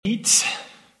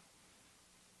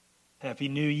Happy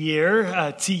New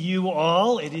Year to you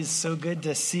all. It is so good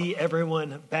to see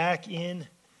everyone back in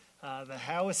the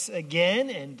house again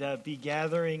and be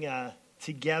gathering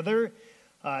together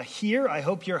here. I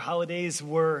hope your holidays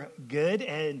were good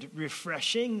and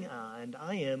refreshing, and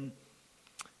I am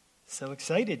so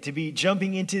excited to be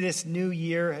jumping into this new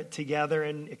year together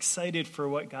and excited for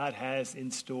what God has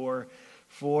in store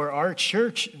for our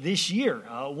church this year.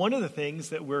 One of the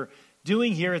things that we're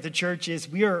doing here at the church is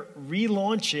we are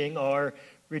relaunching our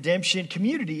redemption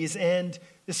communities, and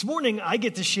this morning I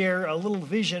get to share a little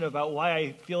vision about why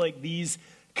I feel like these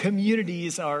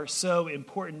communities are so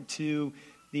important to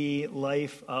the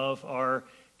life of our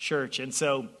church. And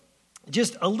so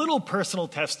just a little personal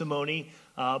testimony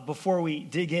before we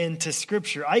dig into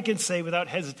Scripture. I can say without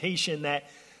hesitation that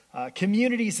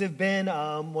communities have been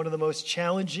one of the most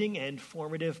challenging and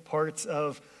formative parts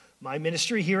of my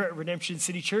ministry here at Redemption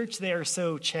City Church. They are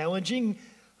so challenging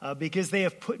because they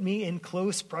have put me in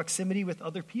close proximity with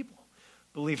other people,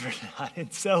 believe it or not.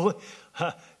 And so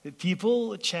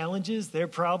people, challenges, their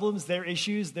problems, their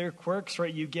issues, their quirks,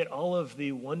 right? You get all of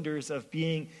the wonders of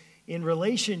being in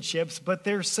relationships, but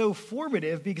they're so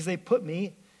formative because they put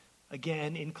me,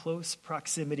 again, in close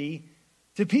proximity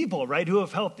to people, right, who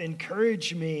have helped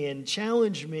encourage me and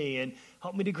challenge me and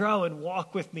help me to grow and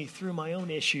walk with me through my own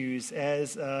issues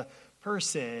as a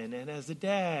person and as a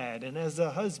dad and as a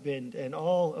husband and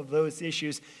all of those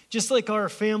issues. Just like our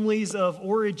families of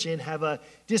origin have a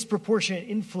disproportionate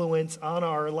influence on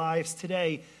our lives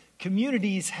today,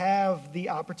 communities have the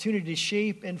opportunity to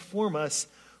shape and form us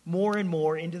more and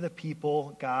more into the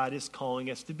people God is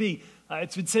calling us to be.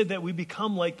 It's been said that we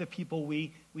become like the people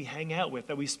we hang out with,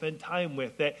 that we spend time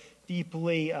with, that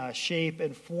deeply shape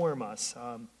and form us.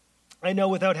 I know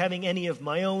without having any of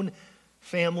my own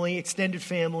family, extended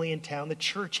family in town, the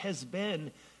church has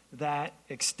been that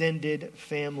extended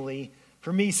family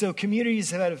for me. So communities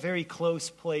have had a very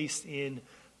close place in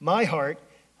my heart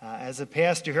as a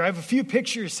pastor here. I have a few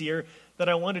pictures here that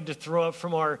I wanted to throw up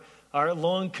from our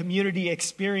long community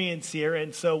experience here.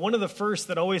 And so one of the first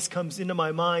that always comes into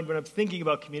my mind when I'm thinking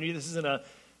about community, this isn't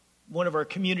one of our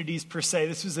communities per se,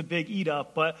 this was a big eat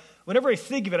up, but whenever I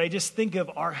think of it, I just think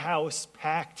of our house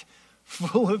packed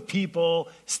full of people,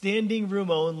 standing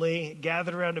room only,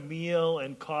 gathered around a meal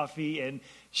and coffee and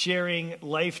sharing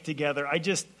life together. I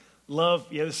just love,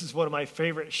 this is one of my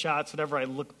favorite shots. Whenever I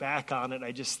look back on it,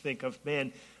 I just think of,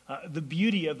 the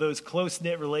beauty of those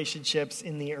close-knit relationships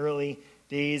in the early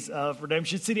days of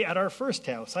Redemption City at our first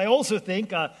house. I also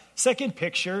think, second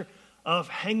picture, of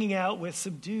hanging out with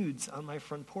some dudes on my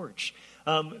front porch.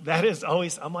 That is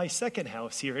always on my second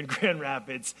house here in Grand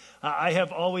Rapids. I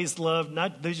have always loved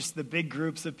not just the big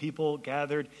groups of people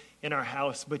gathered in our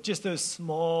house, but just those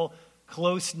small,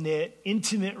 close-knit,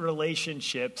 intimate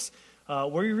relationships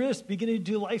where you're just beginning to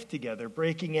do life together,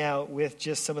 breaking out with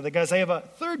just some of the guys. I have a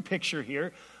third picture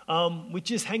here,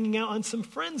 which is hanging out on some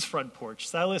friends' front porch,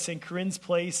 Silas and Corinne's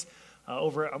place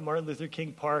over at Martin Luther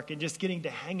King Park, and just getting to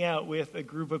hang out with a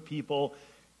group of people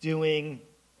doing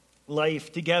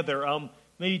life together.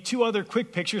 Maybe two other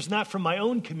quick pictures, not from my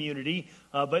own community,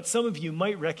 but some of you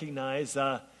might recognize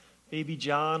baby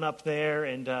John up there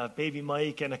and baby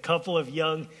Mike and a couple of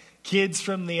young kids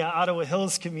from the Ottawa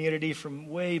Hills community from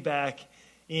way back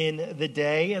in the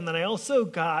day. And then I also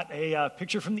got a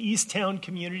picture from the Easttown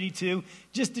community too,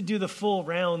 just to do the full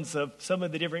rounds of some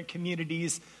of the different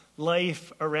communities'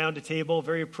 life around a table,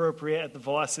 very appropriate at the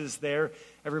Vosses there.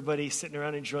 Everybody sitting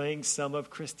around enjoying some of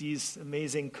Christy's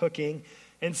amazing cooking.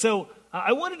 And so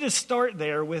I wanted to start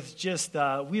there with just,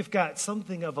 we've got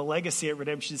something of a legacy at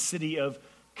Redemption City of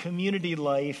community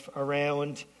life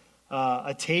around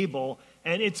a table.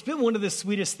 And it's been one of the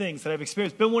sweetest things that I've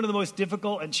experienced. It's been one of the most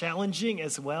difficult and challenging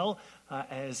as well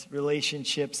as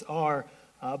relationships are.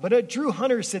 But Drew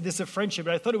Hunter said this of friendship,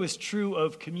 and I thought it was true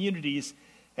of communities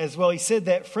as well. He said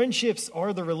that friendships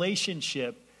are the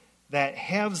relationship that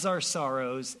halves our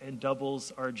sorrows and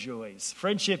doubles our joys.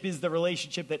 Friendship is the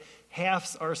relationship that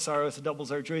halves our sorrows and doubles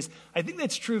our joys. I think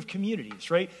that's true of communities,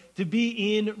 right? To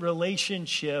be in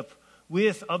relationship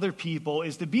with other people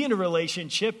is to be in a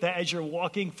relationship that as you're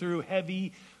walking through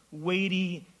heavy,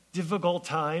 weighty, difficult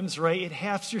times, right, it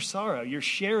halves your sorrow. You're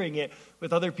sharing it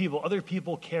with other people. Other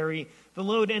people carry the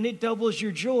load, and it doubles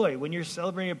your joy when you're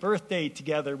celebrating a birthday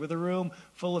together with a room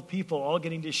full of people, all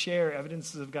getting to share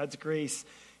evidences of God's grace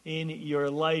in your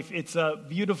life. It's a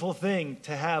beautiful thing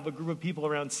to have a group of people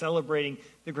around celebrating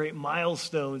the great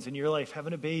milestones in your life,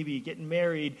 having a baby, getting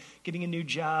married, getting a new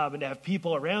job, and to have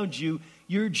people around you.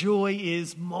 Your joy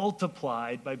is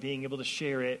multiplied by being able to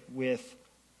share it with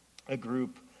a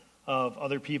group of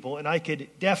other people. And I could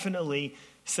definitely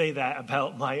say that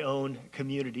about my own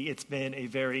community. It's been a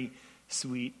very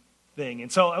sweet thing.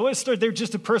 And so I want to start there,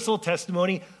 just a personal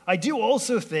testimony. I do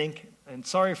also think, and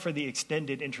sorry for the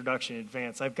extended introduction in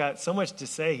advance, I've got so much to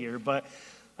say here, but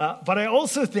I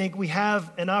also think we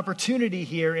have an opportunity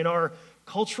here in our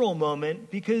cultural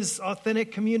moment because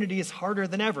authentic community is harder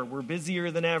than ever. We're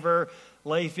busier than ever.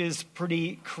 Life is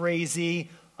pretty crazy.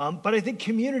 But I think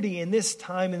community in this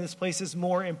time, in this place, is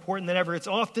more important than ever. It's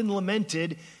often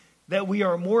lamented that we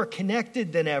are more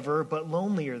connected than ever, but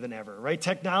lonelier than ever, right?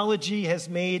 Technology has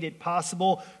made it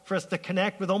possible for us to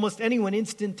connect with almost anyone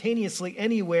instantaneously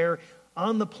anywhere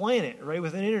on the planet, right?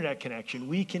 With an internet connection.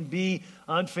 We can be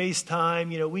on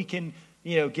FaceTime, we can,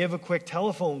 give a quick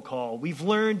telephone call. We've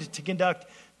learned to conduct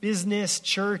business,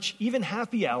 church, even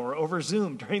happy hour over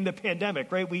Zoom during the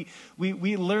pandemic, right?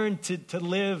 We learned to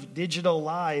live digital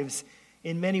lives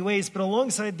in many ways, but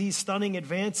alongside these stunning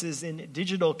advances in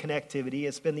digital connectivity,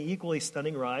 it's been the equally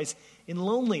stunning rise in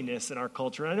loneliness in our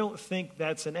culture. And I don't think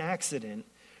that's an accident.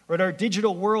 Right? Our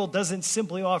digital world doesn't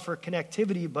simply offer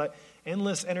connectivity, but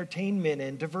endless entertainment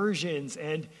and diversions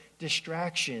and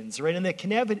distractions, right? And the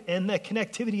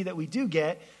connectivity that we do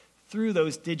get through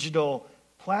those digital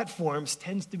platforms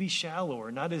tends to be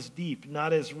shallower, not as deep,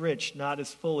 not as rich, not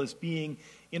as full as being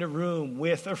in a room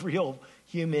with a real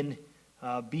human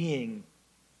being.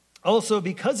 Also,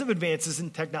 because of advances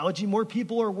in technology, more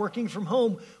people are working from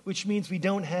home, which means we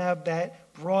don't have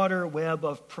that broader web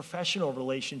of professional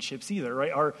relationships either,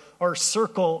 right? Our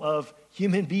circle of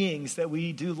human beings that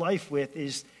we do life with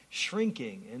is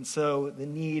shrinking, and so the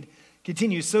need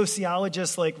continues.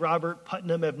 Sociologists like Robert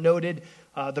Putnam have noted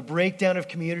the breakdown of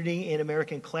community in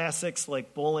American classics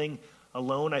like Bowling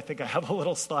Alone. I think I have a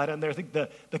little slide on there. I think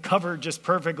the cover just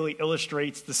perfectly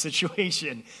illustrates the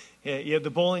situation.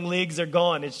 The bowling leagues are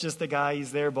gone. It's just the guy,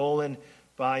 he's there bowling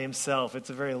by himself. It's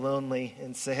a very lonely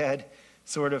and sad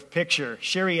sort of picture.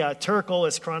 Sherry Turkle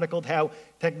has chronicled how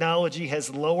technology has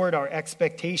lowered our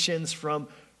expectations for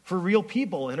real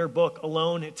people in her book,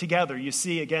 Alone Together. You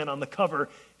see, again, on the cover,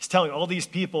 it's telling all these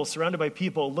people surrounded by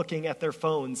people looking at their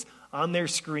phones on their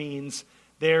screens.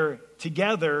 They're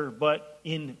together, but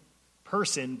in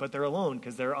person, but they're alone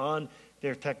because they're on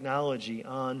their technology,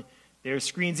 on their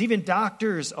screens. Even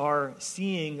doctors are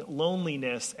seeing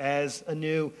loneliness as a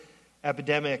new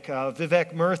epidemic.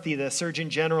 Vivek Murthy, the Surgeon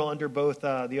General under both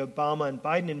the Obama and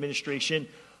Biden administration,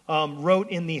 wrote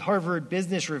in the Harvard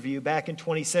Business Review back in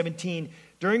 2017,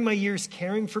 "During my years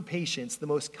caring for patients, the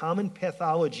most common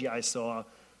pathology I saw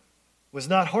was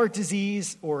not heart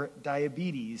disease or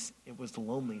diabetes, it was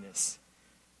loneliness."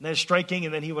 And that's striking,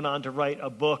 and then he went on to write a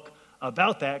book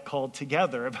about that called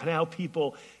Together, about how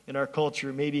people in our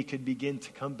culture maybe could begin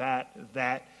to combat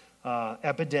that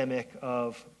epidemic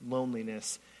of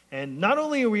loneliness. And not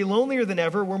only are we lonelier than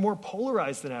ever, we're more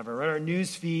polarized than ever. Right? Our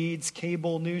news feeds,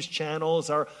 cable news channels,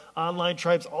 our online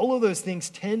tribes, all of those things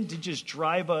tend to just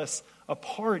drive us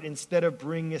apart instead of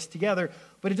bringing us together.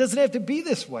 But it doesn't have to be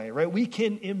this way, right? We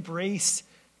can embrace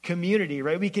community,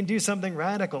 right? We can do something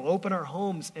radical, open our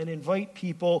homes and invite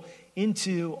people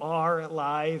into our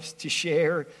lives to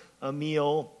share a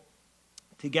meal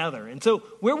together. And so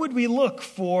where would we look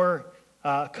for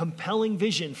compelling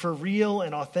vision for real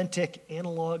and authentic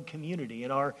analog community in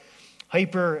our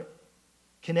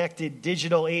hyper-connected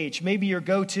digital age? Maybe your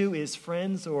go-to is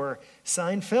Friends or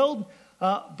Seinfeld,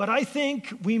 but I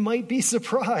think we might be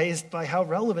surprised by how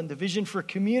relevant the vision for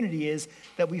community is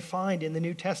that we find in the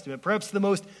New Testament. Perhaps the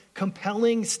most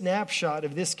compelling snapshot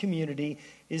of this community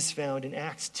is found in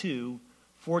Acts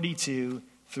 2:42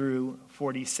 through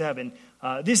 47.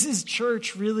 This is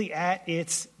church really at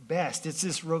its best. It's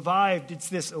this revived, it's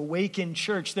this awakened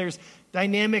church. There's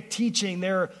dynamic teaching,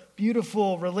 there are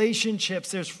beautiful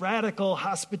relationships, there's radical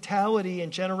hospitality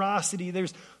and generosity,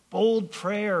 there's bold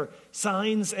prayer,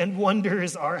 signs and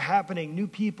wonders are happening. New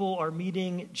people are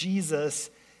meeting Jesus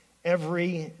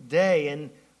every day. And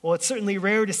well, it's certainly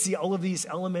rare to see all of these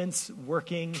elements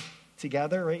working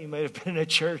together, right? You might have been in a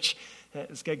church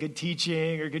that's got good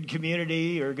teaching or good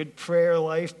community or good prayer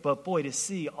life, but boy, to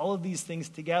see all of these things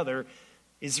together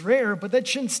is rare, but that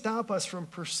shouldn't stop us from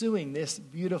pursuing this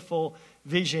beautiful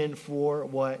vision for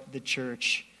what the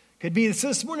church could be. So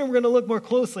this morning we're going to look more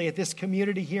closely at this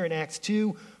community here in Acts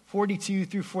 2:42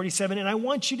 through 47, and I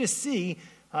want you to see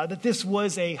that this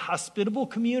was a hospitable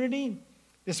community,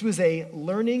 this was a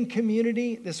learning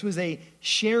community, this was a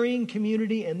sharing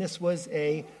community, and this was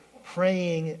a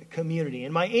praying community.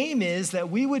 And my aim is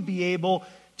that we would be able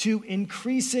to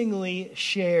increasingly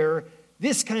share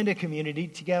this kind of community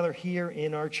together here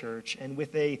in our church and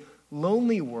with a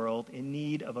lonely world in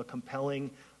need of a compelling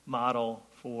model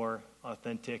for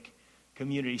authentic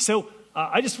community. So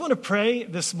I just want to pray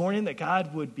this morning that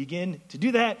God would begin to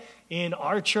do that in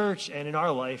our church and in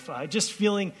our life. Just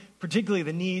feeling particularly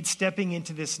the need stepping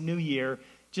into this new year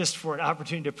just for an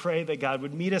opportunity to pray that God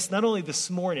would meet us not only this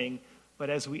morning, but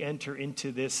as we enter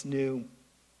into this new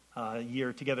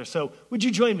year together. So would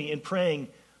you join me in praying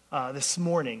this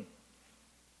morning?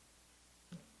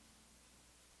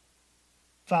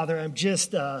 Father, I'm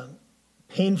just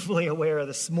painfully aware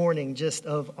this morning just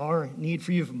of our need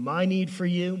for you, of my need for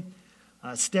you.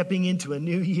 Stepping into a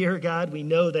new year, God, we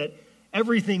know that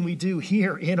everything we do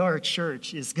here in our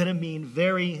church is going to mean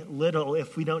very little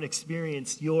if we don't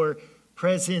experience your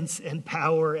presence and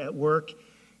power at work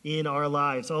in our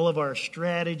lives. All of our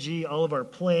strategy, all of our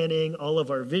planning, all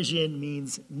of our vision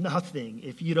means nothing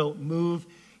if you don't move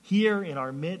here in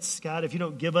our midst, God, if you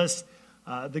don't give us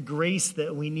the grace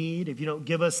that we need, if you don't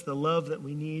give us the love that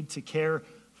we need to care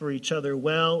for each other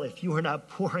well, if you are not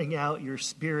pouring out your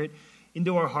Spirit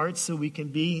into our hearts so we can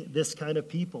be this kind of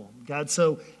people. God,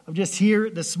 so I'm just here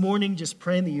this morning just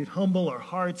praying that you'd humble our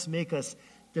hearts, make us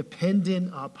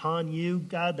dependent upon you.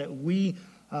 God, that we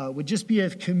would just be a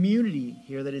community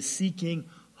here that is seeking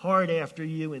hard after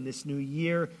you in this new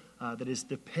year, that is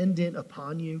dependent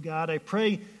upon you. God, I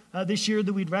pray this year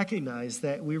that we'd recognize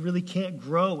that we really can't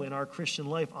grow in our Christian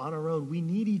life on our own. We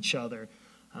need each other.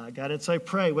 God, and so I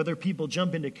pray whether people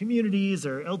jump into communities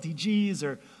or LTGs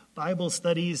or Bible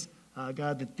studies,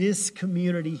 God, that this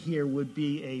community here would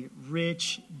be a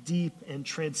rich, deep, and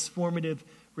transformative,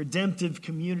 redemptive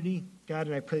community. God,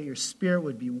 and I pray that your Spirit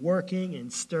would be working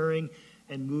and stirring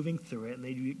and moving through it, and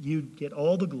that you'd get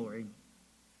all the glory.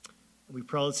 And we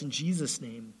pray this in Jesus'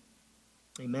 name.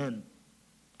 Amen.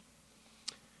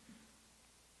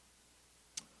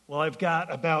 Well, I've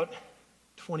got about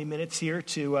 20 minutes here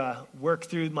to work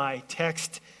through my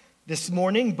text this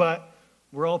morning, but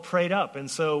we're all prayed up, and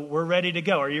so we're ready to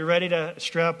go. Are you ready to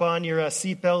strap on your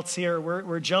seatbelts here?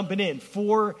 We're jumping in.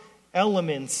 4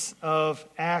 elements of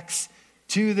Acts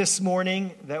 2 this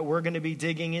morning that we're going to be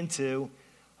digging into.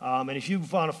 And if you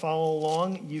want to follow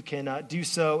along, you can do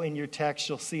so in your text.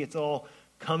 You'll see it's all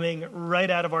coming right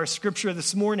out of our scripture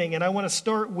this morning. And I want to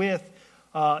start with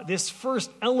this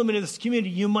first element of this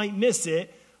community. You might miss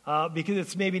it, because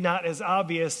it's maybe not as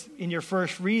obvious in your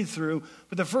first read through.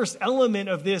 But the first element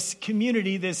of this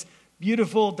community, this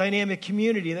beautiful, dynamic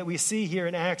community that we see here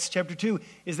in Acts chapter 2,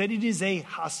 is that it is a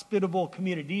hospitable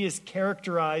community. It is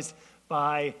characterized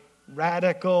by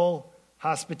radical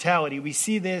hospitality. We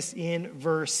see this in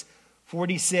verse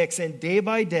 46. And day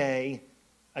by day,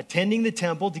 attending the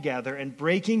temple together and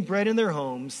breaking bread in their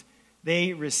homes,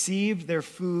 they received their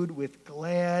food with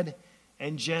glad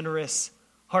and generous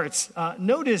hearts.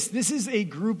 Notice this is a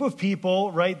group of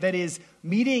people, right, that is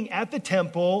meeting at the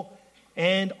temple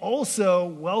and also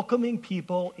welcoming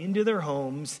people into their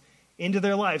homes, into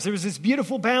their lives. There was this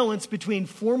beautiful balance between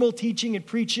formal teaching and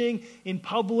preaching in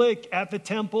public at the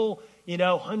temple,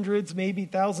 hundreds, maybe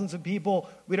thousands of people,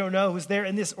 we don't know who's there,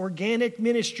 and this organic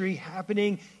ministry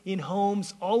happening in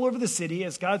homes all over the city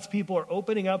as God's people are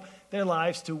opening up their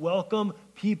lives to welcome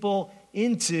people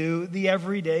into the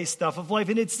everyday stuff of life.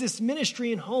 And it's this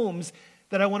ministry in homes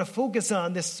that I want to focus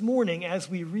on this morning as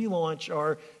we relaunch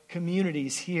our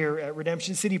communities here at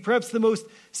Redemption City. Perhaps the most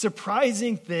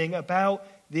surprising thing about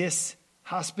this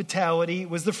hospitality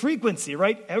was the frequency,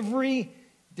 right? Every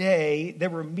day they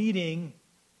were meeting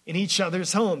in each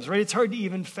other's homes, right? It's hard to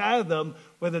even fathom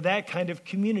whether that kind of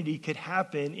community could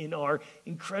happen in our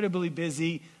incredibly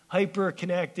busy,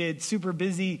 hyper-connected, super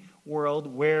busy world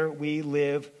where we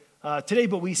live today.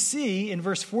 But we see in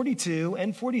verse 42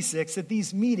 and 46 that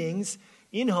these meetings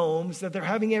in homes that they're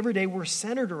having every day were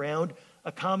centered around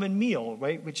a common meal,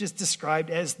 right? Which is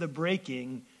described as the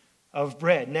breaking of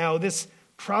bread. Now, this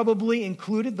probably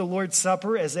included the Lord's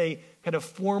Supper as a kind of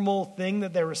formal thing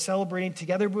that they were celebrating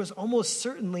together, but was almost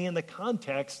certainly in the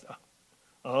context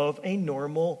of a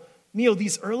normal meal.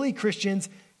 These early Christians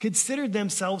considered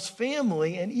themselves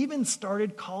family and even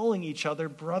started calling each other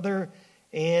brother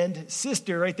and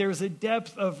sister, right? There was a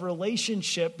depth of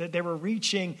relationship that they were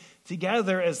reaching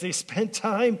together as they spent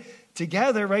time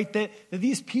together, right? That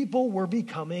these people were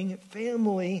becoming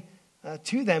family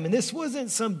to them. And this wasn't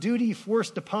some duty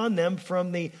forced upon them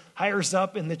from the higher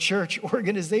up in the church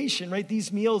organization, right?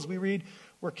 These meals, we read,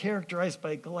 were characterized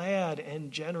by glad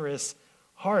and generous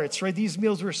hearts, right? These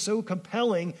meals were so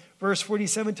compelling. Verse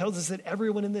 47 tells us that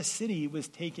everyone in the city was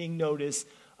taking notice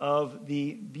of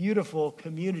the beautiful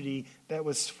community that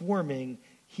was forming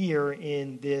here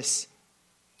in this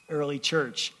early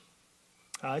church.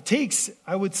 It takes,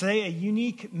 I would say, a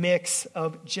unique mix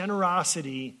of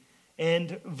generosity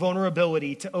and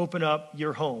vulnerability to open up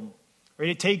your home. Right?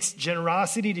 It takes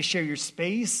generosity to share your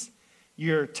space,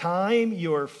 your time,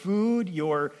 your food,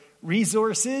 your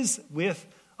resources with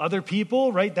other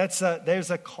people, right? There's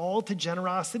a call to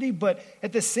generosity, but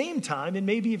at the same time, and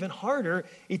maybe even harder,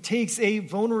 it takes a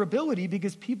vulnerability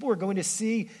because people are going to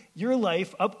see your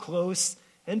life up close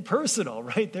and personal,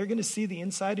 right? They're going to see the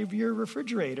inside of your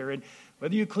refrigerator and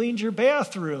whether you cleaned your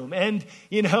bathroom and,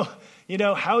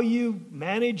 how you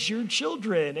manage your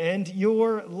children and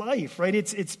your life, right?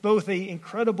 It's both an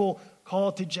incredible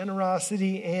call to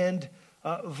generosity and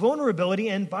vulnerability.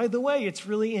 And by the way, it's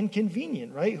really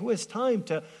inconvenient, right? Who has time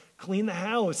to clean the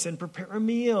house and prepare a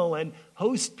meal and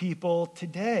host people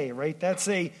today, right? That's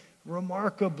a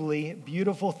remarkably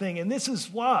beautiful thing. And this is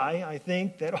why I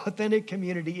think that authentic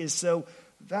community is so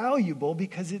valuable,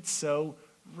 because it's so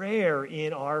rare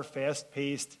in our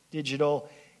fast-paced digital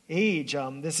age.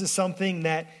 This is something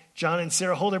that John and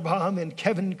Sarah Holderbaum and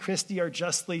Kevin Christie are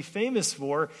justly famous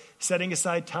for, setting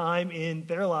aside time in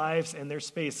their lives and their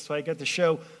space. So I got to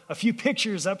show a few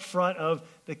pictures up front of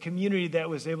the community that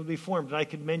was able to be formed. And I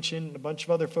could mention a bunch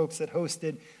of other folks that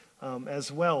hosted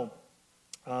as well.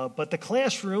 But the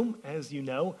classroom, as you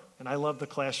know, and I love the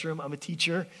classroom. I'm a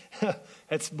teacher.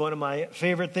 That's one of my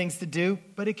favorite things to do.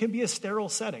 But it can be a sterile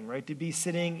setting, right? To be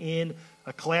sitting in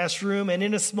a classroom and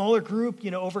in a smaller group,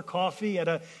 over coffee at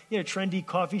a trendy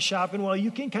coffee shop. And while you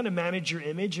can kind of manage your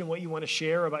image and what you want to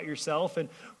share about yourself and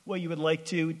what you would like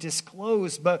to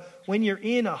disclose, but when you're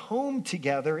in a home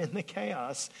together in the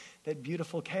chaos, that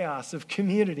beautiful chaos of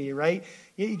community, right?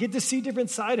 You get to see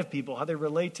different side of people, how they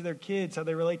relate to their kids, how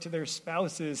they relate to their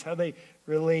spouses, how they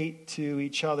relate to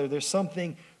each other. There's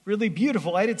something really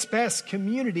beautiful. At its best,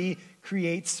 community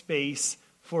creates space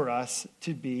for us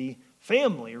to be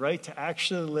family, right? To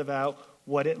actually live out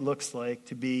what it looks like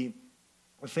to be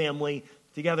a family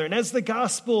together. And as the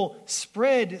gospel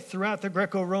spread throughout the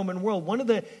Greco-Roman world, one of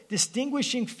the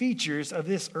distinguishing features of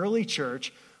this early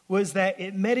church was that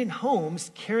it met in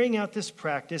homes, carrying out this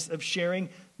practice of sharing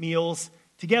meals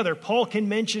together. Paul can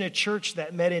mention a church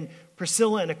that met in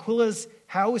Priscilla and Aquila's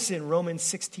house in Romans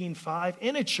 16:5,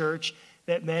 and a church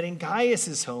that met in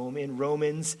Gaius' home in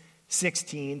Romans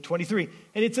 16:23.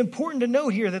 And it's important to note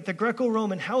here that the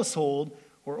Greco-Roman household,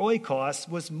 or oikos,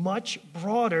 was much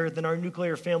broader than our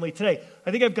nuclear family today.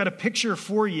 I think I've got a picture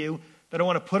for you that I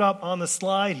want to put up on the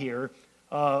slide here,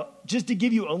 just to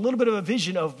give you a little bit of a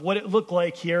vision of what it looked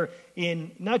like here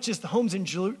in not just the homes in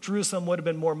Jerusalem would have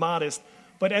been more modest,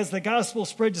 but as the gospel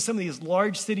spread to some of these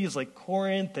large cities like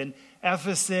Corinth and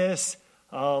Ephesus,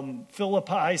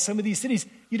 Philippi, some of these cities,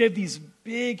 you'd have these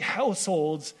big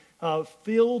households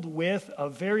filled with a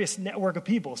various network of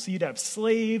people. So you'd have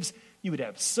slaves, you would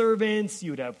have servants,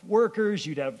 you would have workers,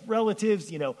 you'd have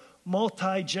relatives,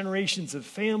 multi-generations of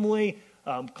family,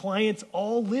 clients,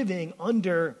 all living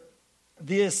under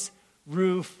this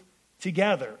roof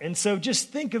together. And so just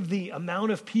think of the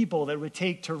amount of people that it would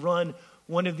take to run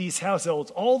one of these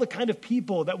households, all the kind of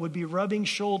people that would be rubbing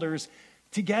shoulders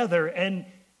together. And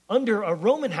under a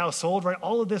Roman household, right,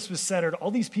 all of this was centered, all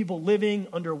these people living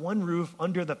under one roof,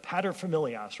 under the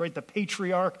paterfamilias, right, the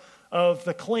patriarch of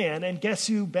the clan. And guess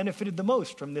who benefited the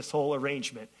most from this whole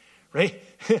arrangement, right?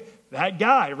 That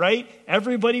guy, right?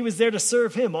 Everybody was there to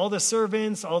serve him, all the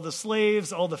servants, all the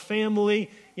slaves, all the family.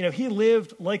 He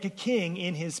lived like a king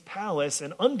in his palace.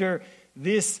 And under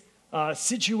this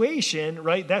situation,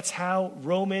 right, that's how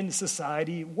Roman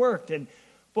society worked.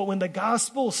 But when the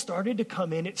gospel started to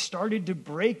come in, it started to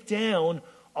break down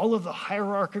all of the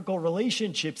hierarchical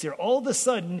relationships here. All of a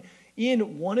sudden,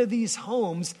 in one of these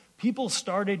homes, people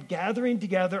started gathering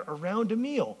together around a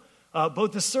meal.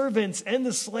 Both the servants and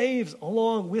the slaves,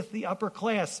 along with the upper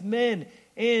class, men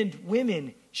and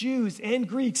women, Jews and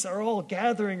Greeks, are all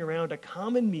gathering around a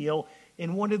common meal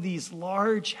in one of these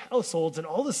large households. And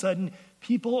all of a sudden,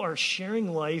 people are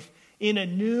sharing life in a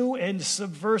new and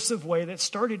subversive way that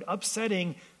started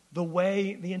upsetting the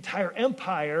way the entire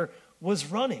empire was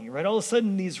running, right? All of a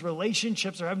sudden, these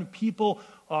relationships are happening. People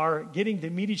are getting to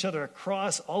meet each other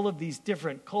across all of these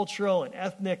different cultural and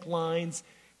ethnic lines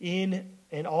in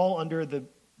and all under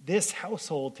this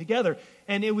household together.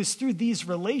 And it was through these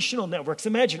relational networks.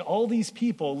 Imagine all these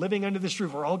people living under this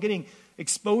roof are all getting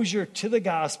exposure to the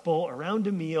gospel around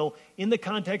a meal in the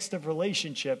context of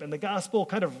relationship. And the gospel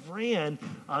kind of ran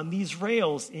on these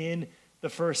rails in the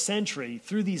first century.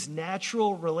 Through these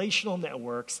natural relational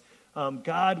networks,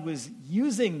 God was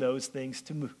using those things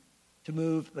to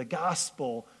move the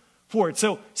gospel forward.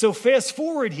 So fast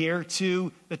forward here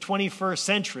to the 21st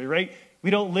century, right? We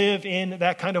don't live in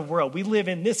that kind of world. We live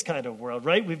in this kind of world,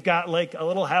 right? We've got like a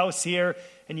little house here,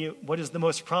 and what is the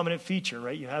most prominent feature,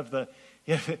 right? You have the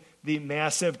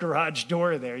massive garage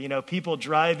door there. People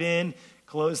drive in,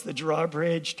 close the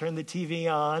drawbridge, turn the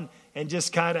TV on, and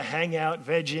just kind of hang out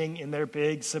vegging in their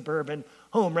big suburban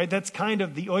home, right? That's kind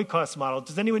of the oikos model.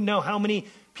 Does anyone know how many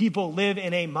people live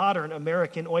in a modern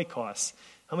American oikos?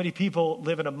 How many people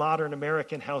live in a modern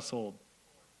American household?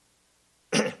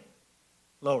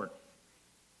 Lower.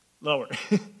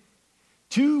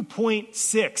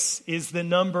 2.6 is the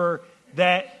number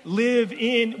that live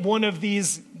in one of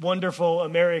these wonderful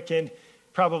American,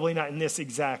 probably not in this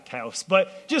exact house,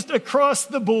 but just across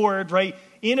the board, right?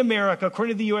 In America,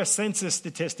 according to the U.S. Census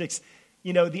statistics,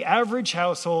 the average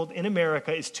household in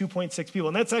America is 2.6 people.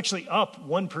 And that's actually up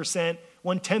 1%,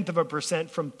 0.1%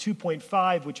 from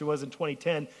 2.5, which it was in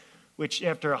 2010, which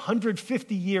after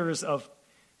 150 years of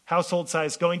household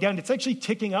size going down, it's actually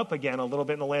ticking up again a little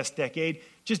bit in the last decade,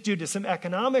 just due to some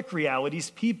economic realities.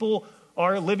 People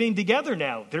are living together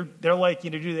now. They're like, due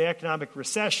to the economic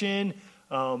recession,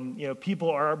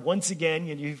 people are, once again,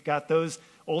 you've got those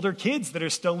older kids that are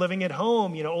still living at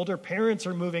home. Older parents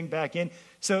are moving back in.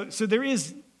 So there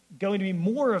is going to be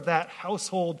more of that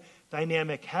household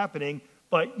dynamic happening.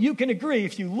 But you can agree,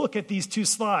 if you look at these two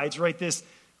slides, right, this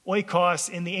oikos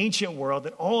in the ancient world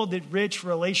and all the rich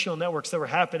relational networks that were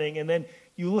happening, and then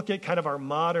you look at kind of our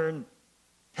modern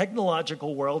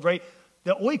technological world, right?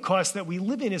 The oikos that we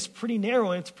live in is pretty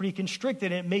narrow and it's pretty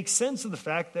constricted, and it makes sense of the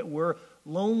fact that we're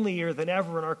lonelier than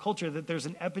ever in our culture, that there's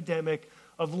an epidemic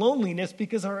of loneliness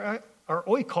because our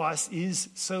oikos is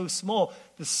so small.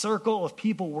 The circle of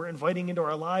people we're inviting into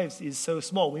our lives is so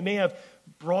small. We may have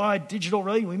broad digital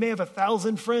relations. We may have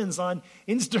 1,000 friends on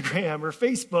Instagram or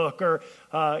Facebook, or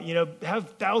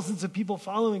have thousands of people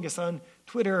following us on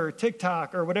Twitter or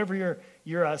TikTok or whatever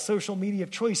your social media of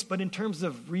choice. But in terms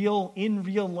of real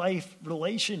life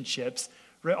relationships,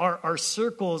 our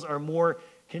circles are more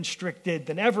constricted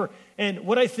than ever. And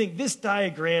what I think this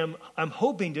diagram, I'm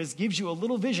hoping, gives you a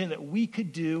little vision that we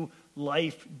could do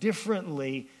life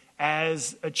differently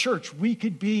as a church. We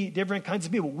could be different kinds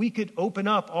of people. We could open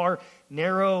up our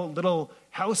narrow little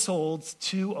households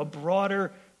to a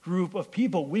broader group of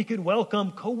people. We could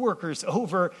welcome coworkers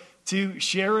over to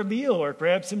share a meal or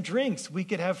grab some drinks. We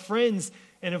could have friends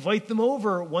and invite them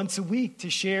over once a week to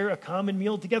share a common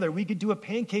meal together. We could do a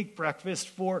pancake breakfast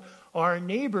for our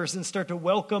neighbors and start to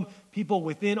welcome people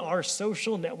within our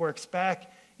social networks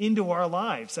back into our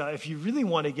lives. If you really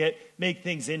want to make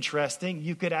things interesting,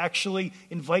 you could actually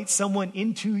invite someone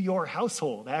into your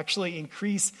household, actually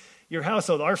increase your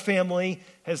household. Our family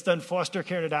has done foster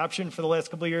care and adoption for the last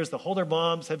couple of years. The Holder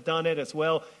moms have done it as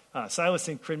well. Silas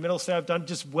and Corinne Middlestadt have done,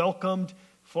 just welcomed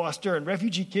foster and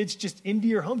refugee kids just into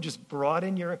your home, just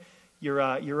broaden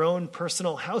your own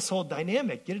personal household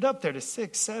dynamic. Get it up there to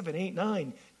 6, 7, 8,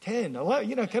 9, 10,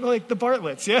 11, kind of like the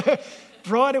Bartletts, yeah?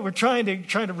 We're trying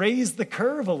to raise the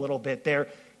curve a little bit there.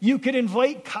 You could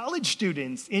invite college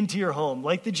students into your home,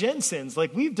 like the Jensens,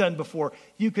 like we've done before.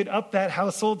 You could up that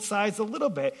household size a little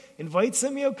bit. Invite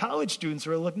some college students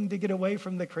who are looking to get away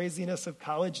from the craziness of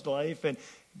college life and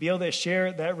be able to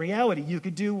share that reality. You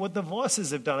could do what the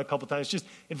Vosses have done a couple times, just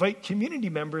invite community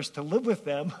members to live with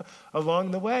them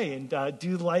along the way and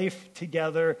do life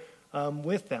together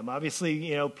with them.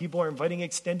 Obviously, people are inviting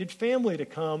extended family to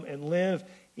come and live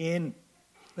in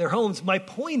their homes. My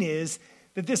point is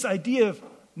that this idea of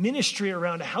ministry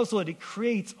around a household, it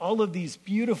creates all of these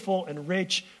beautiful and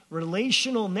rich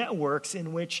relational networks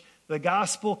in which the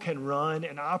gospel can run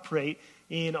and operate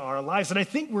in our lives. And I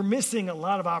think we're missing a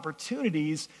lot of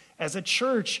opportunities as a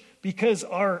church because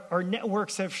our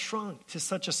networks have shrunk to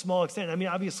such a small extent. I mean,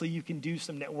 obviously you can do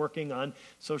some networking on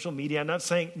social media. I'm not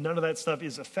saying none of that stuff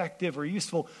is effective or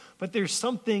useful, but there's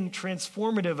something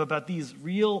transformative about these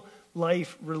real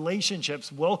life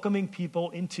relationships, welcoming people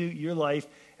into your life,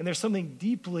 and there's something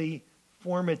deeply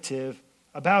formative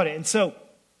about it. And so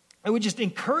I would just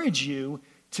encourage you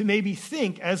to maybe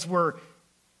think, as we're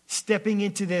stepping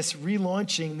into this,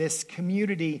 relaunching this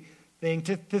community thing,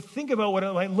 to think about what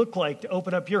it might look like to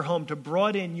open up your home, to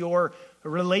broaden your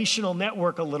relational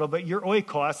network a little bit, your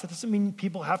oikos. That doesn't mean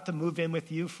people have to move in with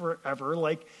you forever,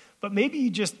 but maybe you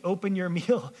just open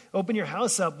your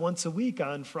house up once a week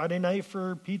on Friday night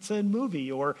for pizza and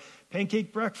movie, or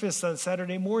pancake breakfast on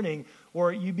Saturday morning,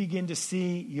 or you begin to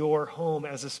see your home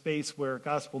as a space where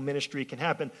gospel ministry can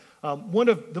happen. One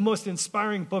of the most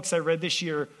inspiring books I read this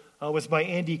year was by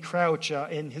Andy Crouch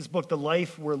in his book, The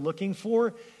Life We're Looking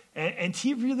For. And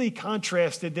he really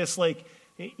contrasted this,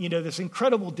 this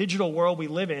incredible digital world we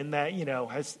live in that,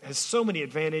 has so many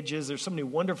advantages. There's so many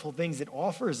wonderful things it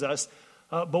offers us.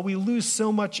 But we lose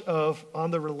so much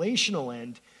on the relational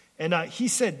end. And he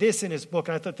said this in his book,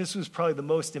 and I thought this was probably the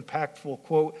most impactful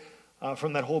quote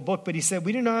from that whole book. But he said,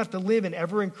 "We do not have to live in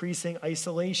ever-increasing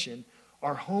isolation.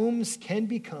 Our homes can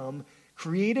become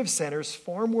creative centers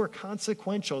far more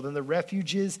consequential than the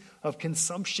refuges of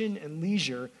consumption and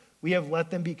leisure we have let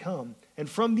them become. And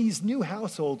from these new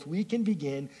households, we can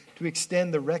begin to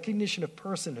extend the recognition of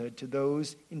personhood to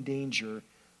those in danger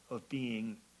of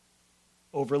being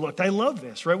overlooked. I love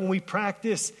this, right? When we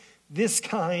practice this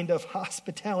kind of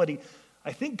hospitality,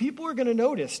 I think people are going to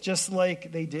notice, just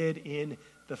like they did in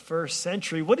the first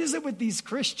century. What is it with these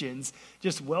Christians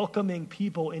just welcoming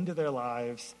people into their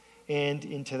lives and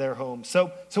into their homes?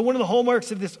 So one of the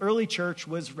hallmarks of this early church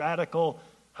was radical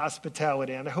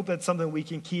hospitality, and I hope that's something we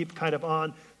can keep kind of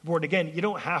on board. Again, you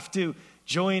don't have to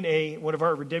join one of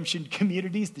our redemption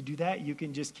communities to do that. You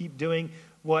can just keep doing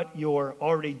what you're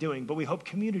already doing, but we hope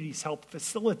communities help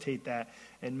facilitate that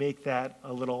and make that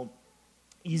a little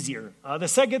easier. The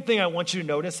second thing I want you to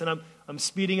notice, and I'm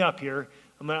speeding up here.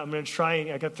 I'm going to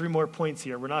try. I got 3 more points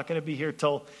here. We're not going to be here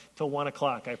till 1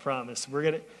 o'clock. I promise.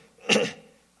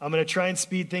 I'm going to try and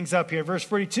speed things up here. In verse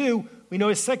 42, we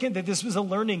notice second that this was a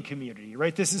learning community,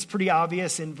 right? This is pretty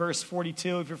obvious in verse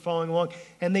 42 if you're following along.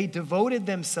 And they devoted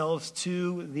themselves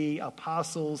to the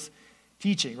apostles'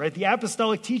 teaching, right? The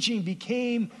apostolic teaching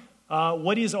became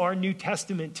what is our New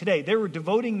Testament today. They were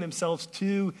devoting themselves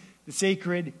to the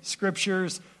sacred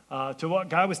scriptures, to what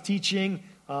God was teaching,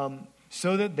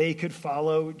 so that they could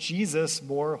follow Jesus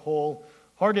more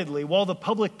wholeheartedly. While the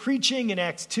public preaching in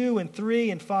Acts 2 and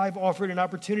 3 and 5 offered an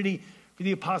opportunity for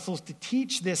the apostles to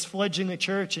teach this fledgling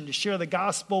church and to share the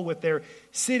gospel with their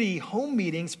city, home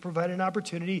meetings provided an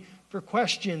opportunity for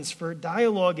questions, for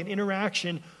dialogue and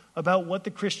interaction about what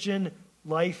the Christian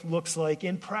life looks like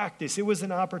in practice. It was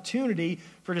an opportunity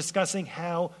for discussing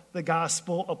how the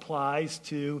gospel applies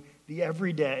to the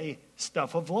everyday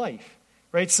stuff of life.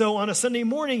 Right? So on a Sunday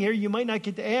morning here, you might not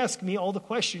get to ask me all the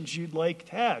questions you'd like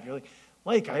to have. You're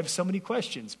like, I have so many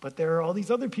questions, but there are all these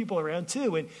other people around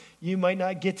too, and you might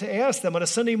not get to ask them. On a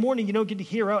Sunday morning, you don't get to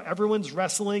hear how everyone's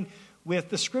wrestling with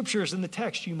the scriptures and the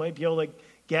text. You might be able to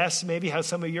guess maybe how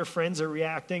some of your friends are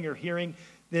reacting or hearing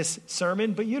this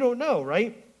sermon, but you don't know,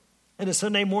 right? And a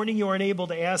Sunday morning, you aren't able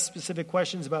to ask specific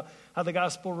questions about how the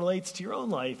gospel relates to your own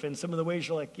life and some of the ways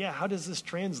you're like, yeah, how does this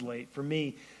translate for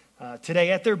me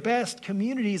today? At their best,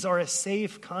 communities are a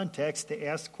safe context to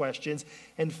ask questions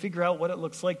and figure out what it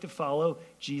looks like to follow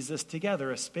Jesus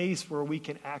together, a space where we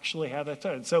can actually have that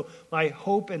time. So my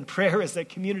hope and prayer is that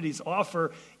communities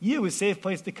offer you a safe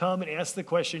place to come and ask the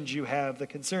questions you have, the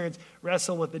concerns,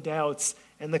 wrestle with the doubts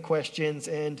and the questions,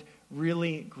 and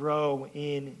really grow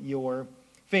in your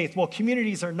faith. While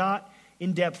communities are not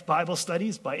in-depth Bible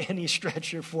studies by any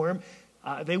stretch or form,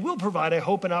 they will provide, I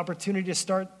hope, an opportunity to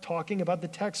start talking about the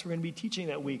text we're going to be teaching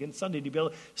that week and Sunday, to be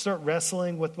able to start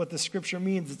wrestling with what the scripture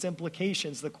means, its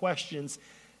implications, the questions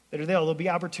that are there. There'll be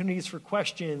opportunities for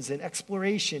questions and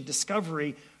exploration,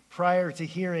 discovery, prior to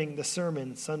hearing the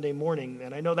sermon Sunday morning.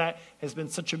 And I know that has been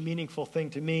such a meaningful thing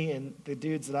to me and the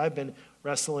dudes that I've been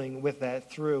wrestling with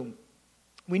that through.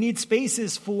 We need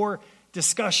spaces for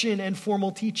discussion and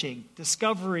formal teaching,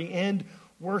 discovery and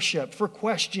worship, for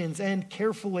questions and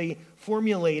carefully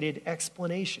formulated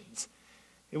explanations.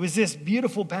 It was this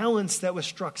beautiful balance that was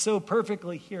struck so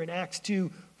perfectly here in Acts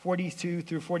 2:42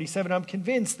 through 47. I'm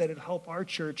convinced that it'll help our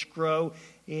church grow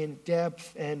in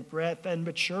depth and breadth and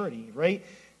maturity, right?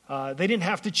 They didn't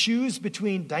have to choose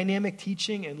between dynamic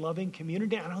teaching and loving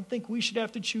community. I don't think we should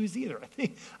have to choose either.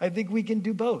 I think we can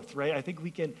do both, right? I think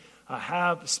we can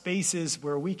have spaces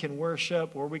where we can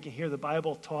worship, where we can hear the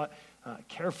Bible taught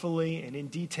carefully and in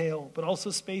detail, but also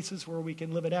spaces where we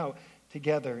can live it out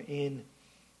together in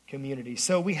community.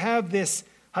 So we have this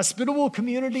hospitable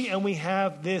community and we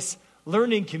have this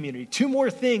learning community. 2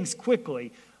 more things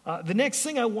quickly. The next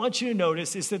thing I want you to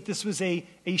notice is that this was a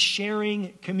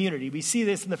sharing community. We see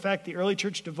this in the fact the early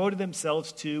church devoted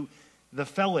themselves to the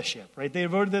fellowship, right? They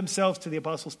devoted themselves to the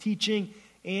apostles' teaching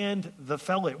and the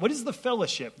fellowship. What is the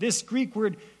fellowship? This Greek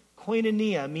word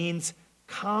koinonia means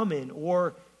common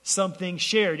or something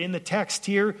shared. In the text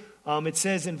here, it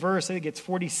says in verse, I think it's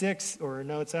 46, or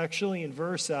no, it's actually in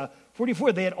verse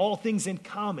 44, they had all things in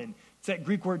common. It's that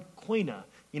Greek word koina.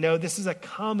 This is a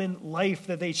common life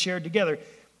that they shared together.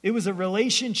 It was a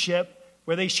relationship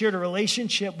where they shared a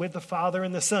relationship with the Father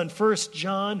and the Son. 1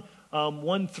 John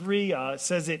 1:3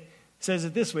 says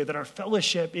it this way, that our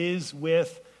fellowship is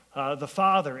with the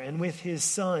Father and with his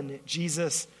Son,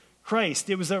 Jesus Christ.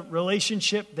 It was a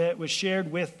relationship that was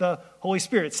shared with the Holy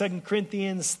Spirit. 2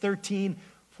 Corinthians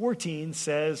 13:14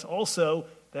 says also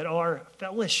that our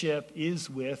fellowship is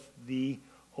with the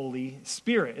Holy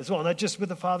Spirit as well. Not just with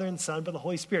the Father and Son, but the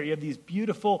Holy Spirit. You have these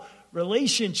beautiful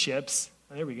relationships.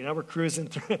 There we go. Now we're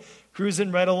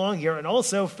cruising right along here. And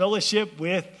also fellowship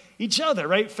with each other,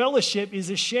 right? Fellowship is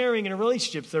a sharing and a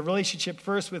relationship. It's a relationship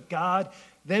first with God,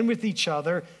 then with each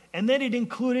other, and then it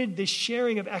included the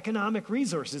sharing of economic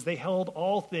resources. They held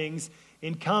all things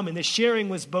in common. The sharing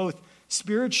was both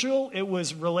spiritual, it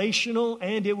was relational,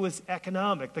 and it was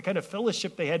economic. The kind of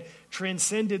fellowship they had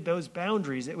transcended those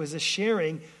boundaries. It was a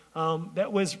sharing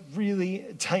that was really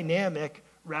dynamic,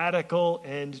 radical,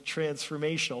 and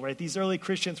transformational, right? These early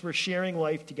Christians were sharing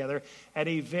life together at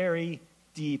a very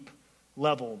deep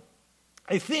level.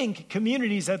 I think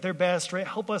communities at their best, right,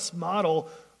 help us model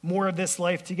more of this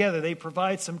life together. They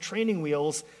provide some training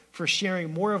wheels for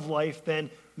sharing more of life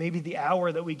than maybe the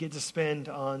hour that we get to spend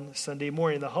on Sunday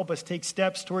morning. They'll help us take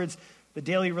steps towards the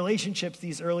daily relationships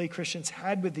these early Christians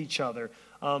had with each other,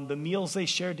 the meals they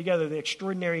shared together, the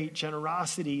extraordinary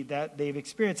generosity that they've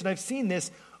experienced. And I've seen this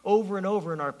over and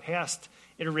over in our past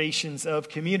iterations of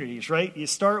communities, right? You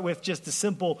start with just a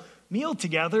simple meal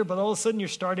together, but all of a sudden you're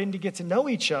starting to get to know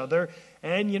each other,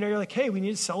 and you're like, hey, we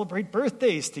need to celebrate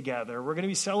birthdays together. We're going to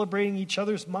be celebrating each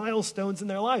other's milestones in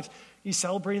their lives. You're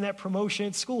celebrating that promotion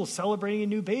at school, celebrating a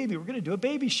new baby. We're going to do a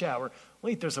baby shower.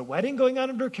 Wait, there's a wedding going on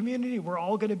in our community. We're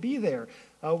all going to be there.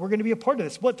 We're going to be a part of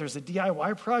this. What, there's a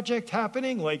DIY project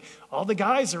happening? Like, all the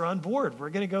guys are on board. We're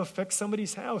going to go fix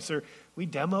somebody's house. Or we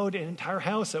demoed an entire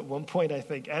house at one point, I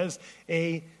think, as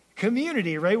a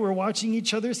community, right? We're watching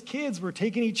each other's kids. We're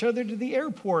taking each other to the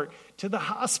airport, to the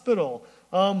hospital,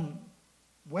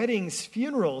 weddings,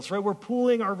 funerals, right? We're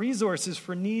pooling our resources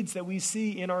for needs that we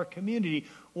see in our community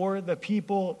or the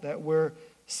people that we're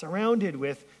surrounded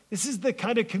with. This is the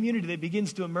kind of community that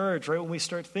begins to emerge, right, when we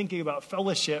start thinking about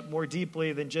fellowship more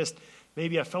deeply than just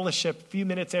maybe a fellowship a few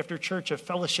minutes after church of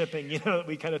fellowshipping, that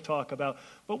we kind of talk about.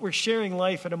 But we're sharing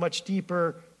life at a much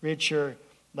deeper, richer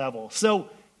level. So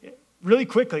really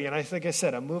quickly, and like I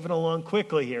said, I'm moving along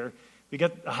quickly here. We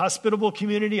got a hospitable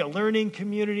community, a learning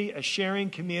community, a sharing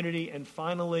community, and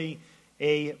finally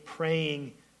a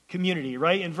praying community,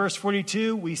 right? In verse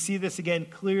 42, we see this again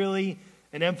clearly,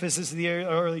 an emphasis of the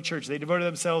early church. They devoted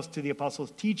themselves to the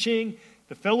apostles' teaching,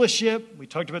 the fellowship, we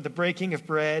talked about the breaking of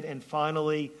bread, and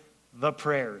finally the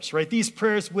prayers, right? These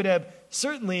prayers would have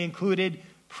certainly included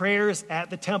prayers at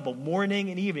the temple, morning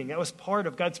and evening. That was part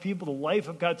of God's people, the life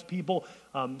of God's people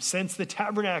since the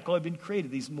tabernacle had been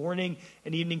created. These morning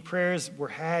and evening prayers were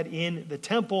had in the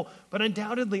temple, but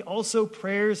undoubtedly also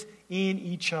prayers in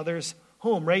each other's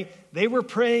home, right? They were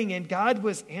praying and God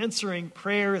was answering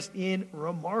prayers in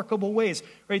remarkable ways,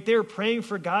 right? They were praying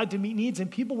for God to meet needs,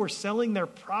 and people were selling their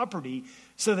property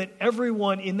so that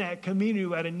everyone in that community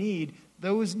who had a need,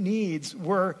 those needs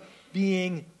were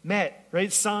being met,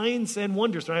 right? Signs and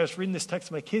wonders. When I was reading this text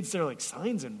to my kids, they're like,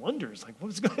 signs and wonders? Like, what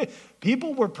was going on?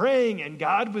 People were praying and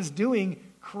God was doing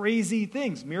crazy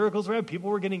things. Miracles were happening. People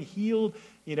were getting healed.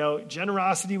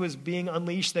 Generosity was being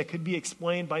unleashed that could be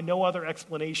explained by no other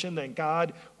explanation than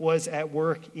God was at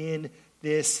work in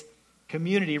this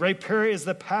community, right? Prayer is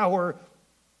the power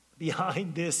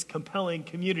behind this compelling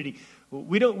community.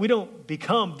 We don't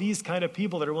become these kind of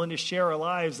people that are willing to share our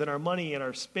lives and our money and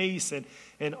our space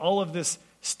and all of this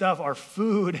stuff, our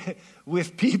food,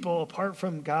 with people apart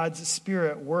from God's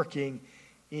Spirit working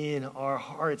in our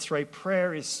hearts, right?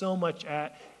 Prayer is so much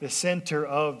at the center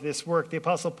of this work. The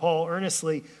Apostle Paul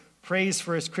earnestly prays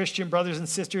for his Christian brothers and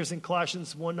sisters in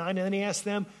Colossians 1:9, and then he asks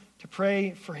them to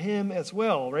pray for him as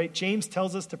well, right? James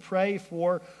tells us to pray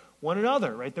for one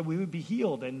another, right? That we would be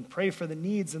healed and pray for the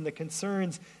needs and the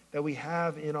concerns that we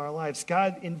have in our lives.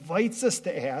 God invites us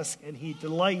to ask, and he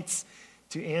delights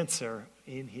to answer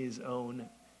in his own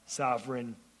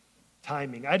sovereign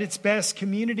timing. At its best,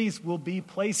 communities will be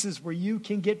places where you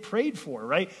can get prayed for,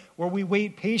 right? Where we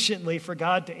wait patiently for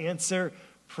God to answer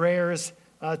prayers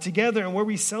together, and where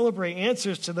we celebrate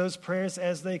answers to those prayers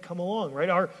as they come along, right?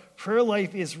 Our prayer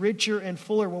life is richer and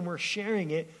fuller when we're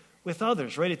sharing it with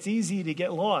others, right? It's easy to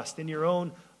get lost in your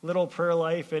own little prayer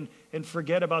life and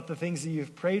forget about the things that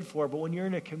you've prayed for. But when you're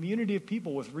in a community of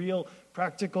people with real,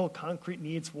 practical, concrete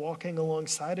needs walking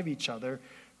alongside of each other,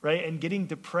 right, and getting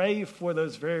to pray for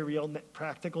those very real,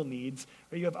 practical needs,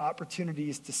 or you have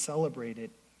opportunities to celebrate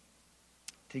it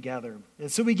together.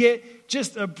 And so we get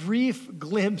just a brief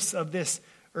glimpse of this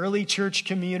early church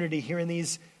community here in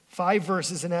these 5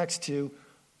 verses in Acts 2.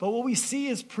 But what we see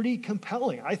is pretty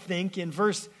compelling. I think in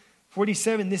verse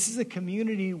 47, this is a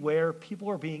community where people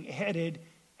are being added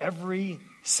every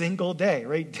single day,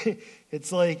 right?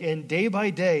 It's like, and day by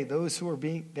day, those who are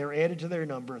they're added to their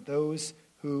number, those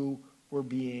who were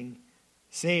being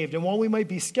saved. And while we might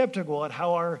be skeptical at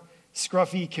how our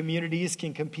scruffy communities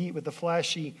can compete with the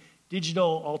flashy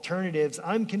digital alternatives,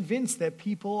 I'm convinced that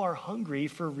people are hungry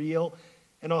for real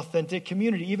and authentic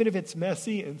community, even if it's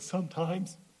messy and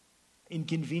sometimes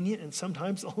inconvenient and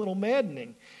sometimes a little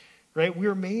maddening, right?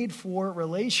 We're made for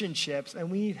relationships,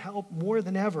 and we need help more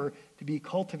than ever to be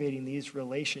cultivating these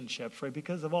relationships, right?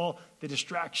 Because of all the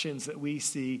distractions that we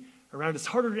see around, it's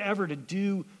harder than ever to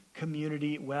do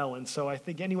community well. And so I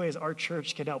think anyways, our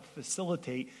church can help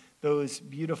facilitate those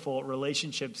beautiful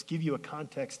relationships, give you a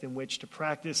context in which to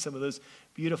practice some of those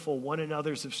beautiful one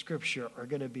another's of Scripture are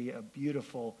going to be a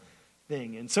beautiful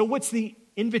thing. And so what's the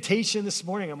invitation this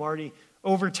morning? I'm already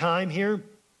over time here, a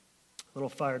little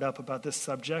fired up about this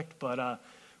subject, but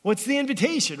what's the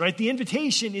invitation, right? The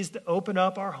invitation is to open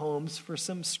up our homes for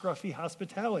some scruffy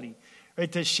hospitality,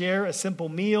 right? To share a simple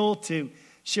meal, to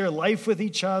share life with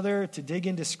each other, to dig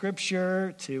into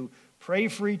Scripture, to pray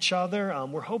for each other.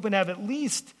 We're hoping to have at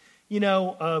least,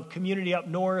 a community up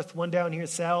north, one down here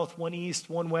south, one east,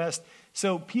 one west.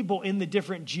 So people in the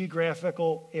different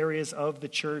geographical areas of the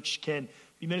church can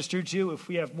be ministered to. If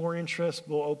we have more interest,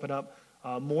 we'll open up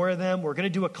more of them. We're going to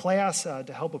do a class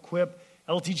to help equip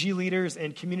LTG leaders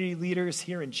and community leaders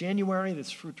here in January,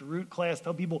 this Fruit to Root class,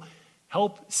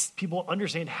 help people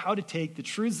understand how to take the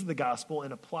truths of the gospel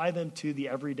and apply them to the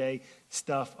everyday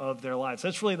stuff of their lives.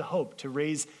 That's really the hope, to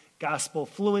raise gospel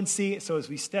fluency. So as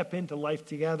we step into life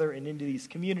together and into these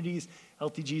communities,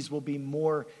 LTGs will be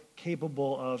more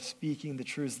capable of speaking the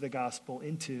truths of the gospel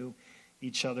into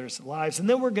each other's lives. And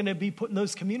then we're going to be putting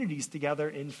those communities together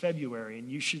in February, and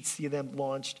you should see them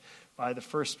launched by the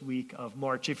first week of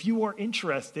March. If you are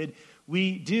interested,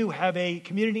 we do have a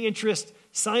community interest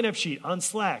sign-up sheet on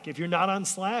Slack. If you're not on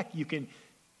Slack, you can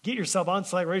get yourself on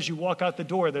Slack right as you walk out the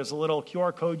door. There's a little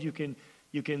QR code you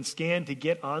can scan to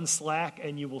get on Slack,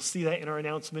 and you will see that in our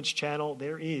announcements channel.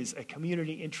 There is a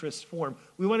community interest form.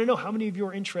 We want to know how many of you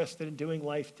are interested in doing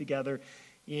life together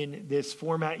in this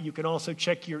format. You can also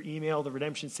check your email. The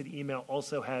Redemption City email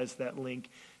also has that link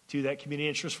to that community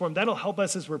interest form. That'll help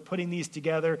us as we're putting these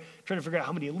together, trying to figure out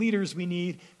how many leaders we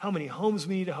need, how many homes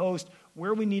we need to host,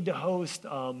 where we need to host,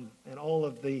 and all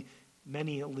of the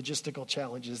many logistical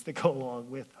challenges that go along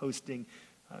with hosting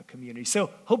community. So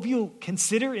hope you'll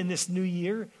consider in this new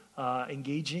year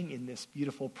engaging in this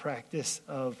beautiful practice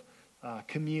of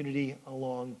community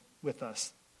along with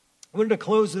us. I wanted to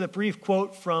close with a brief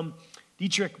quote from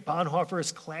Dietrich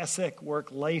Bonhoeffer's classic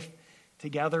work, Life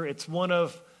Together. It's one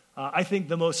of, I think,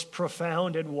 the most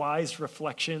profound and wise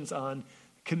reflections on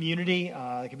community.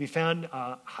 It can be found.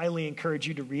 Highly encourage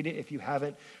you to read it if you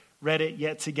haven't read it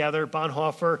yet together.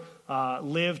 Bonhoeffer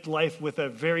lived life with a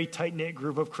very tight-knit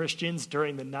group of Christians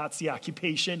during the Nazi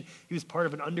occupation. He was part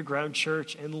of an underground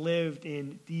church and lived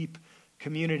in deep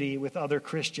community with other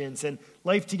Christians. And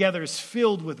Life Together is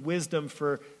filled with wisdom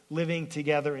for living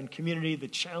together in community, the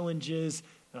challenges,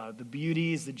 the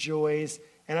beauties, the joys.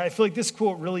 And I feel like this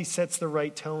quote really sets the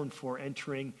right tone for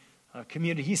entering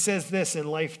community. He says this in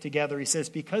Life Together. He says,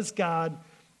 because God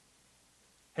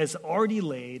has already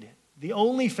laid the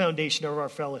only foundation of our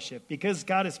fellowship, because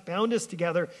God has bound us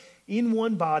together in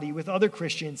one body with other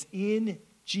Christians in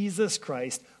Jesus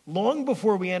Christ, long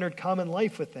before we entered common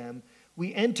life with them,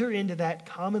 we enter into that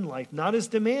common life, not as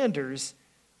demanders,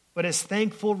 but as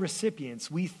thankful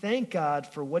recipients. We thank God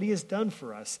for what he has done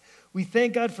for us. We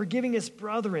thank God for giving us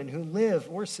brethren who live,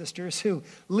 or sisters, who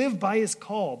live by his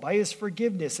call, by his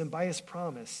forgiveness, and by his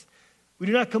promise. We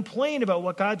do not complain about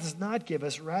what God does not give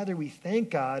us. Rather, we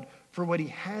thank God for what he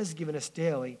has given us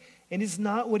daily. And is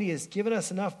not what he has given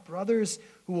us enough brothers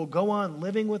who will go on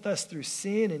living with us through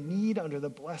sin and need under the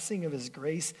blessing of his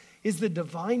grace? Is the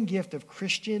divine gift of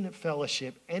Christian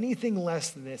fellowship anything less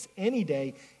than this any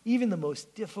day, even the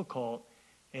most difficult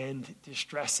and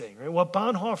distressing? Right? What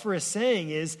Bonhoeffer is saying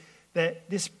is that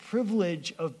this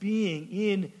privilege of being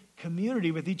in community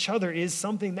with each other is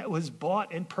something that was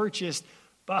bought and purchased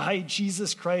by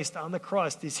Jesus Christ on the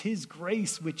cross. It's his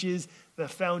grace, which is the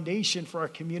foundation for our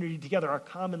community together, our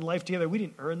common life together. We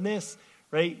didn't earn this,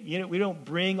 right? We don't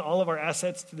bring all of our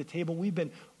assets to the table. We've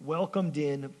been welcomed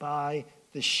in by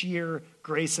the sheer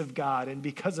grace of God. And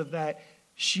because of that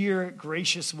sheer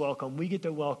gracious welcome, we get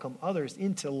to welcome others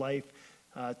into life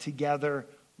together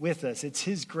with us. It's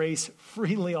his grace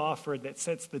freely offered that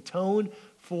sets the tone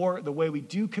for the way we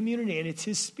do community, and it's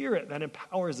his Spirit that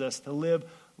empowers us to live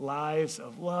lives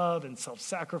of love and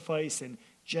self-sacrifice and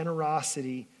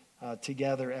generosity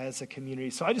together as a community.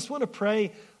 So I just want to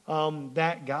pray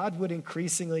that God would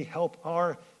increasingly help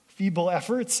our feeble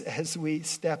efforts as we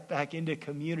step back into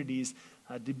communities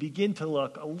to begin to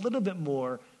look a little bit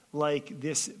more like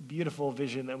this beautiful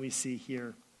vision that we see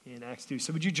here in Acts 2.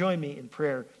 So would you join me in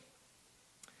prayer?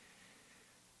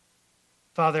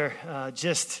 Father,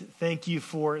 just thank you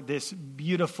for this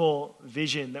beautiful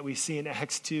vision that we see in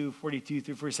Acts 2, 42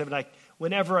 through 47.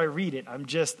 Whenever I read it, I'm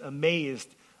just amazed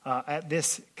at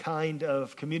this kind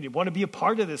of community, want to be a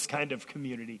part of this kind of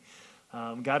community.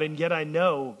 God, and yet I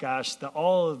know, gosh,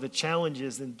 all of the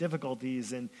challenges and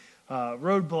difficulties and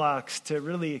roadblocks to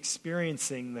really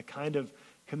experiencing the kind of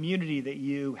community that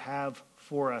you have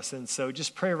for us. And so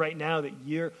just pray right now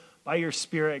that by your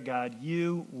Spirit, God,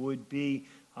 you would be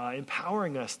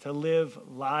empowering us to live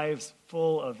lives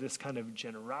full of this kind of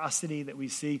generosity that we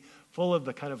see, full of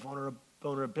the kind of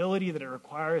vulnerability that it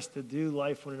requires to do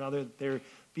life with one another. That there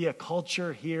be a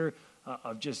culture here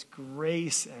of just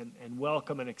grace and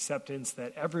welcome and acceptance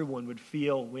that everyone would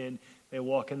feel when they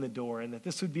walk in the door, and that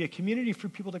this would be a community for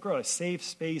people to grow, a safe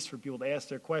space for people to ask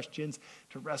their questions,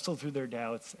 to wrestle through their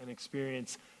doubts, and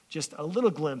experience just a little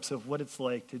glimpse of what it's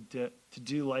like to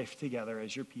do life together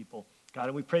as your people. God,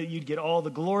 and we pray that you'd get all the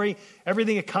glory,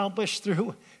 everything accomplished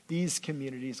through these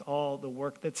communities, all the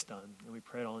work that's done. And we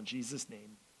pray it all in Jesus'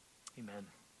 name. Amen.